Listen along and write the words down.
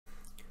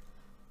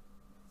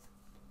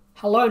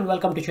Hello and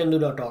welcome to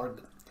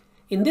Chandoo.org.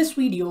 In this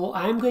video,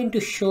 I am going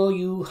to show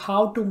you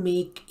how to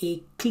make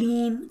a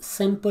clean,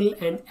 simple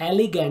and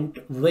elegant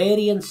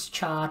variance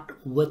chart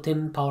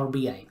within Power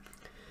BI.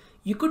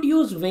 You could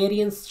use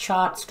variance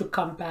charts to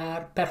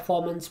compare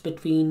performance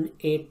between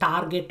a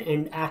target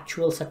and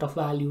actual set of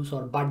values,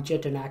 or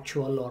budget and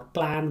actual, or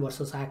plan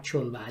versus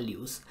actual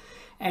values.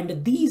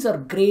 And these are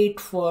great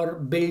for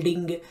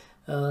building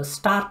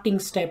starting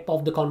step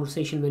of the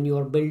conversation when you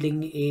are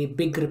building a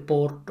big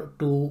report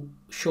to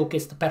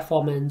showcase the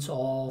performance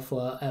of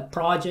a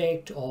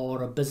project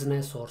or a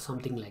business or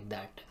something like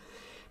that.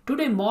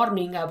 Today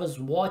morning I was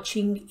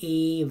watching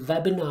a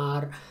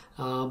webinar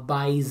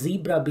by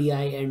Zebra BI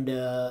and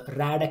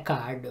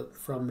Radacard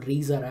from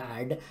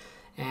Rezarad,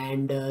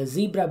 and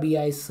Zebra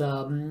BI's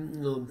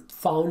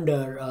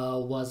founder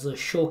was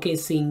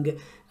showcasing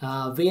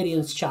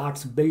variance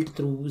charts built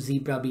through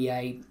Zebra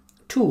BI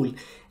tool,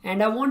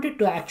 and I wanted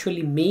to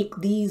actually make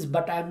these,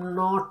 but I'm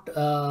not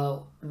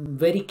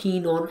very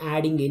keen on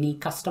adding any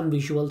custom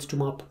visuals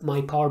to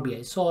my Power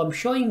BI. So I'm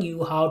showing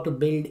you how to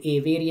build a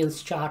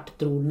variance chart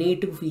through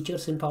native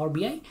features in Power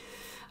BI.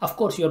 Of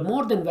course, you're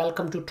more than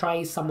welcome to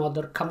try some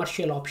other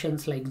commercial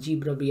options like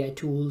Zebra BI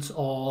tools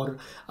or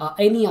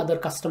any other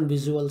custom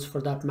visuals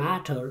for that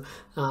matter.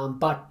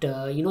 But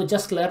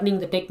just learning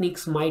the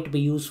techniques might be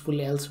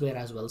useful elsewhere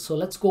as well. So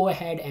let's go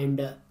ahead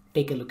and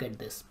take a look at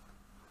this.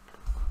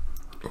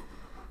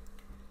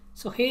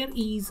 So here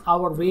is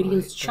our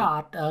variance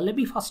chart. Let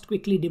me first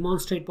quickly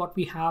demonstrate what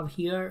we have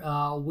here.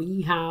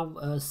 We have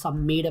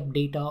some made up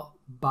data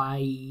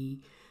by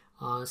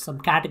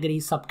some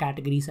categories,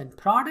 subcategories and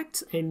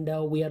products, and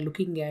we are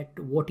looking at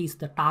what is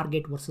the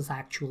target versus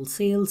actual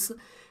sales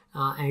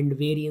and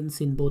variance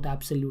in both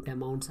absolute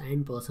amounts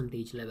and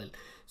percentage level.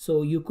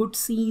 So you could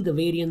see the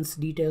variance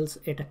details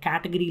at a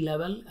category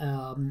level,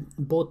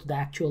 both the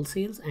actual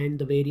sales and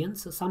the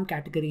variance. Some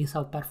categories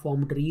have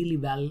performed really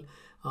well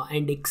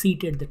and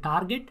exceeded the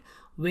target,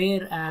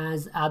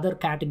 whereas other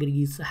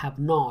categories have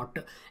not.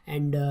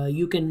 And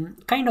you can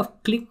kind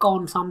of click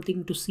on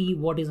something to see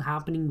what is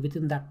happening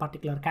within that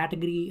particular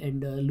category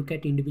and look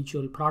at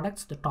individual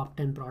products, the top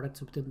 10 products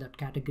within that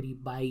category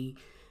by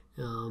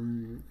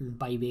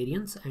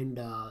variance, and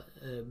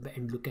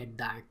look at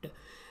that.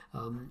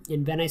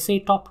 And when I say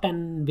top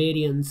 10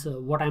 variance,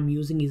 what I'm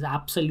using is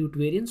absolute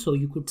variance, so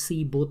you could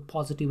see both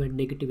positive and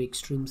negative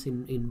extremes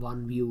in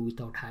one view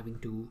without having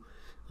to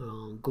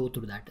go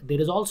through that.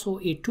 There is also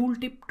a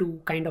tooltip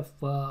to kind of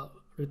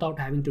without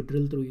having to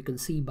drill through, you can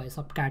see by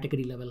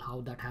subcategory level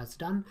how that has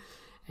done,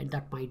 and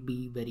that might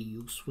be very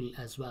useful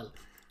as well.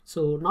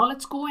 So now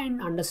let's go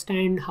and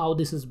understand how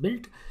this is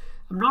built.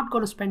 I'm not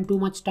going to spend too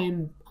much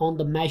time on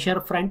the measure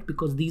front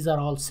because these are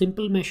all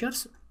simple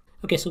measures.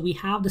 Okay, so we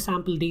have the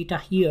sample data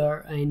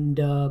here, and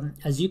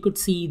as you could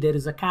see, there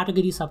is a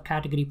category,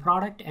 subcategory,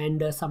 product,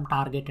 and some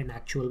target and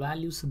actual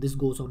values. So this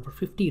goes on for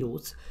 50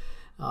 rows.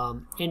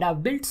 And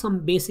I've built some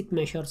basic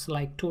measures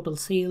like total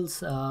sales,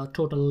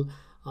 total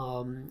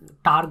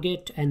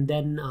target, and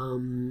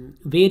then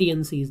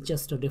variance is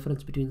just a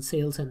difference between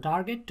sales and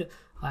target,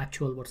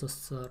 actual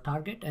versus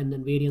target, and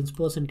then variance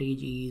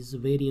percentage is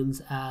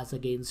variance as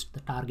against the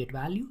target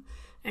value,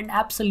 and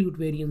absolute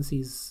variance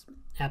is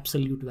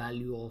absolute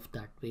value of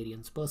that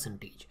variance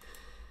percentage.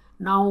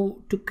 Now,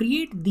 to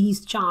create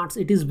these charts,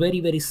 it is very,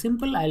 very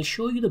simple. I'll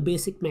show you the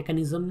basic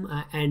mechanism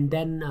and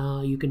then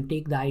you can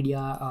take the idea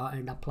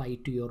and apply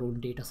it to your own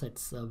data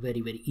sets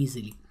very, very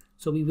easily.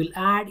 So we will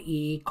add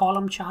a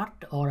column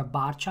chart or a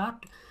bar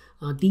chart.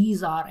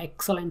 These are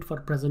excellent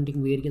for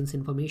presenting variance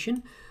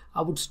information.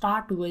 I would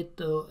start with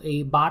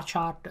a bar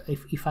chart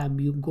if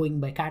I'm going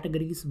by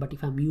categories, but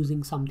if I'm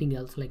using something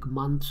else like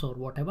months or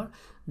whatever,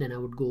 then I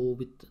would go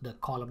with the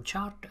column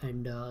chart,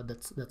 and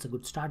that's a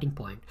good starting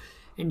point.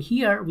 And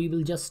here we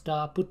will just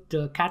put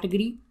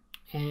category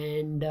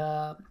and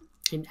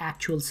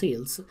actual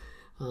sales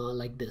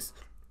like this.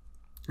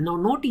 Now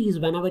notice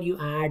whenever you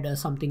add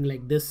something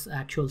like this,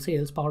 actual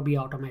sales, Power BI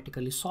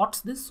automatically sorts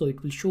this, so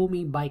it will show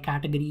me by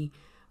category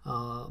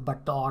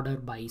but the order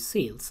by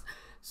sales.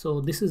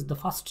 So this is the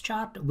first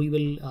chart. We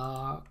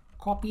will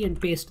copy and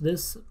paste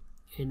this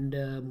and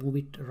move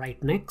it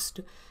right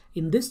next.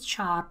 In this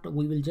chart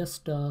we will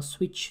just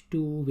switch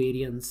to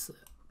variance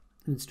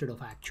instead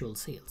of actual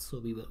sales.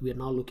 So we are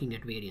now looking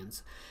at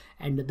variance,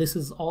 and this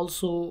is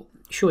also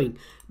showing,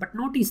 but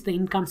notice the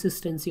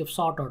inconsistency of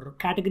sort order.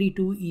 Category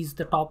 2 is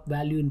the top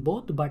value in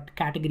both, but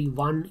category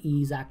 1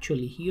 is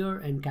actually here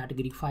and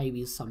category 5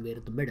 is somewhere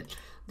in the middle.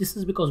 This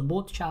is because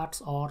both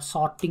charts are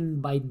sorting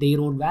by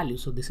their own value.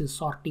 So this is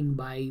sorting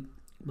by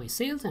my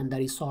sales and that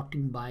is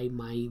sorting by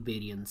my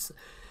variance.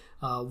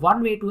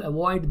 One way to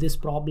avoid this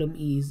problem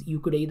is you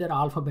could either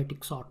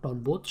alphabetic sort on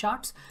both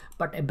charts,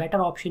 but a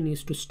better option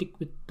is to stick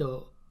with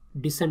the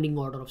descending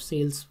order of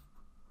sales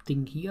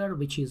thing here,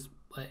 which is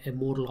a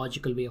more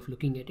logical way of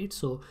looking at it.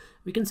 So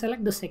we can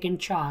select the second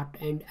chart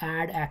and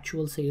add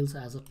actual sales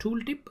as a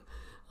tooltip,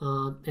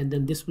 and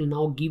then this will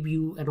now give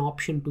you an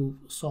option to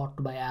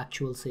sort by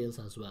actual sales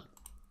as well.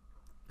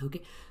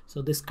 Okay,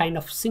 so this kind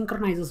of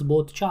synchronizes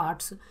both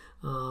charts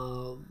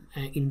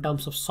in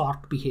terms of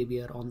sort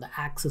behavior on the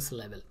axis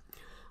level.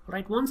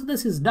 Right, once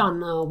this is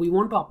done, we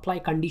want to apply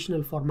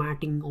conditional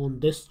formatting on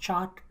this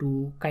chart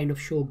to kind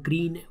of show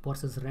green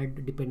versus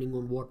red depending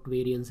on what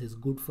variance is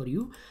good for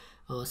you.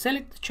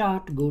 Select the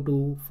chart, go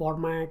to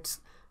formats,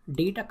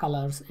 data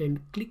colors,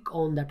 and click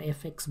on that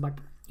FX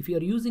button. If you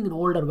are using an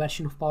older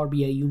version of Power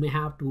BI, you may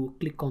have to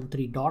click on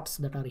 3 dots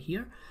that are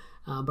here,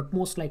 but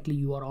most likely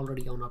you are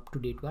already on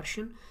up-to-date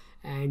version.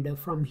 And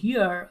from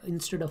here,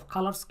 instead of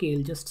color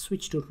scale, just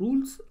switch to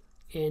rules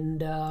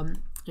and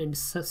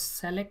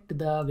select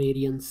the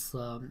variance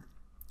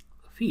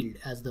field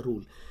as the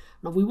rule.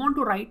 Now we want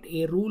to write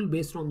a rule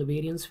based on the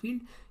variance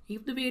field.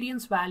 If the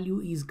variance value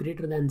is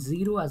greater than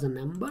 0 as a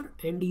number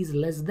and is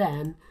less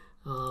than,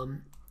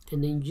 and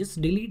then just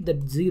delete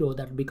that 0,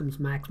 that becomes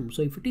maximum.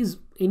 So if it is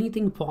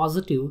anything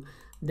positive,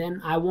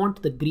 then I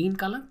want the green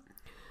color.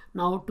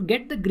 Now to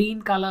get the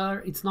green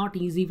color, it's not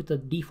easy with the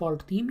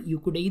default theme. You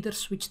could either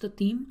switch the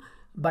theme,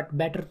 but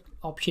better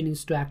option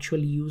is to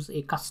actually use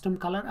a custom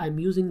color. I'm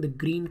using the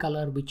green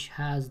color, which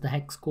has the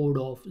hex code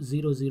of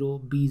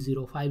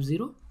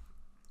 00B050,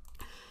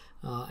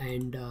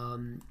 and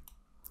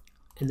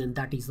then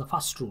that is the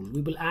first rule.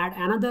 We will add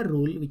another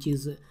rule which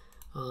is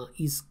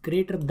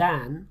greater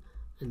than,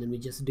 and then we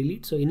just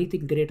delete. So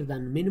anything greater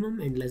than minimum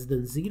and less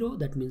than 0,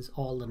 that means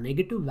all the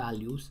negative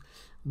values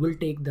will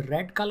take the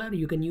red color.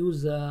 You can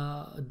use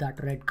that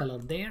red color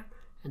there,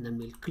 and then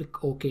we'll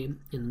click OK,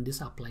 and this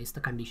applies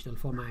the conditional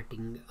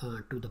formatting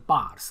to the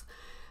bars.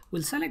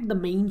 We'll select the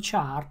main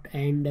chart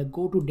and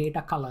go to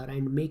data color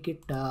and make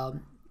it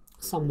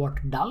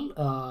somewhat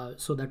dull,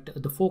 so that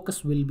the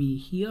focus will be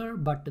here,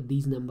 but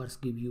these numbers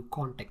give you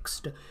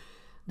context.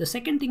 The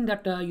second thing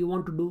that you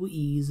want to do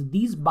is,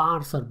 these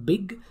bars are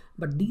big,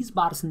 but these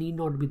bars need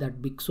not be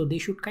that big, so they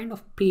should kind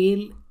of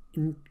pale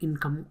in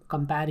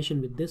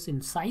comparison with this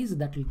in size.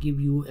 That will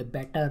give you a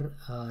better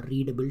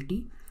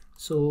readability.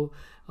 So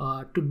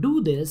to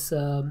do this,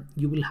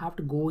 you will have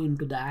to go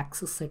into the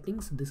axis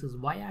settings. This is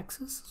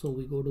y-axis, so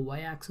we go to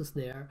y-axis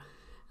there,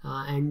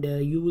 and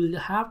you will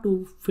have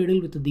to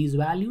fiddle with these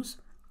values.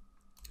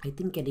 I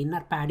think an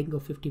inner padding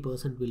of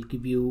 50% will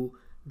give you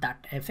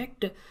that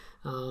effect.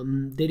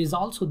 There is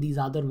also these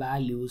other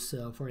values.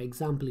 For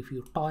example, if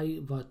you toy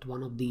with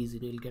one of these,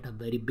 you'll get a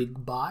very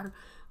big bar.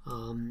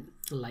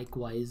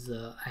 Likewise,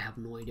 I have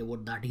no idea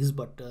what that is,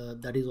 but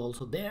that is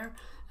also there,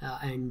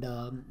 and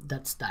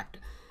that's that.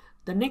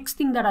 The next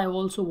thing that I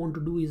also want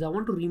to do is I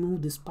want to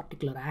remove this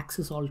particular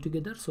axis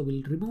altogether. So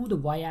we'll remove the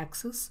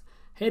y-axis.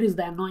 Here is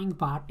the annoying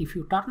part. If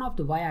you turn off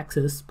the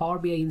y-axis, Power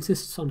BI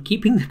insists on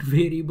keeping that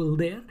variable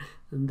there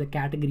in the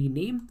category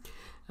name.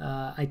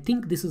 I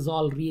think this is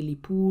all really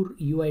poor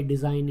UI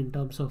design in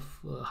terms of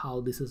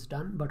how this is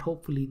done, but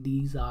hopefully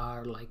these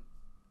are like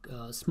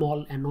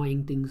small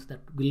annoying things that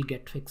will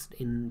get fixed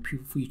in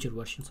future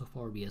versions of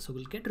Power BI. So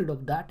we'll get rid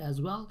of that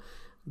as well,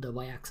 the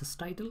y-axis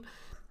title.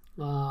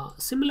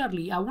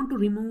 Similarly, I want to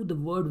remove the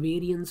word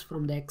variance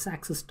from the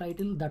x-axis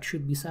title. That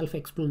should be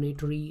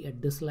self-explanatory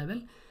at this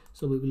level,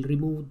 so we will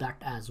remove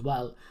that as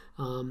well.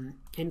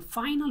 And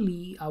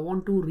finally, I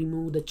want to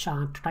remove the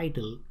chart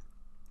title,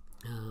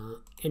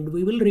 and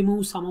we will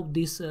remove some of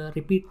this,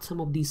 repeat some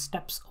of these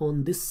steps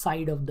on this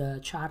side of the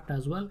chart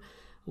as well,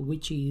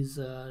 which is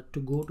to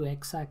go to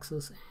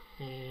x-axis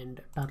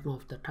and turn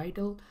off the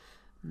title,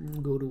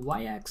 go to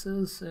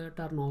y-axis,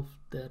 turn off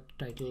the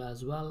title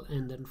as well,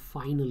 and then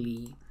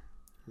finally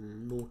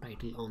no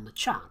title on the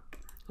chart.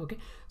 Okay,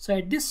 so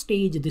at this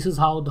stage, this is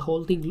how the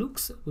whole thing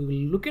looks. We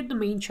will look at the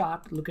main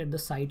chart, look at the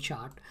side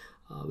chart,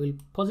 we'll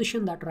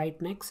position that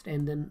right next,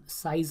 and then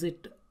size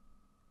it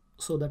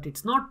so that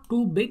it's not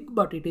too big,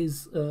 but it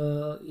is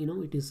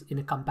it is in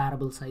a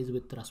comparable size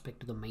with respect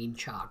to the main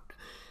chart.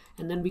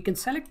 And then we can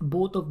select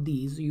both of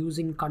these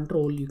using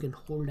control. You can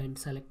hold and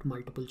select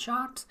multiple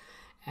charts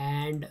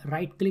and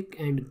right click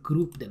and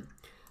group them.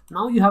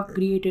 Now you have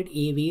created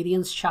a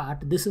variance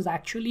chart. This is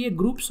actually a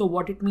group, so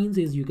what it means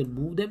is you can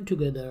move them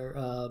together.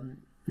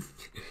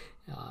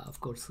 Of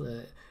course,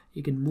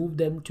 you can move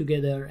them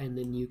together, and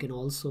then you can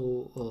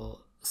also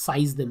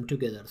size them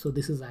together. So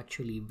this is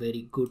actually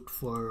very good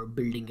for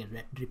building a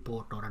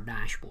report or a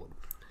dashboard.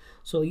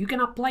 So you can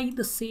apply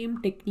the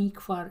same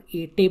technique for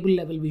a table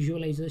level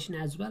visualization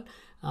as well.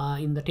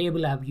 In the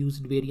table, I have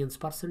used variance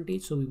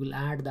percentage, so we will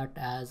add that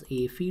as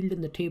a field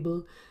in the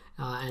table,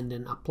 and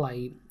then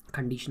apply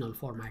conditional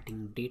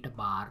formatting data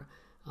bar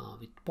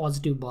with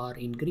positive bar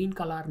in green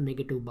color,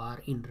 negative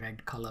bar in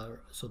red color,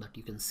 so that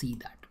you can see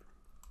that.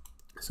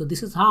 So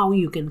this is how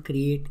you can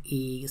create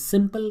a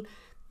simple,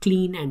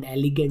 clean and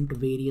elegant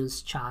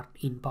variance chart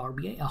in Power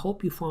BI. I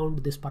hope you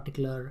found this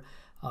particular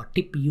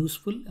tip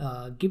useful.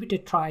 Give it a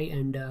try,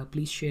 and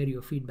please share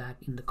your feedback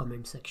in the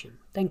comment section.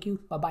 Thank you.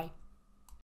 Bye-bye.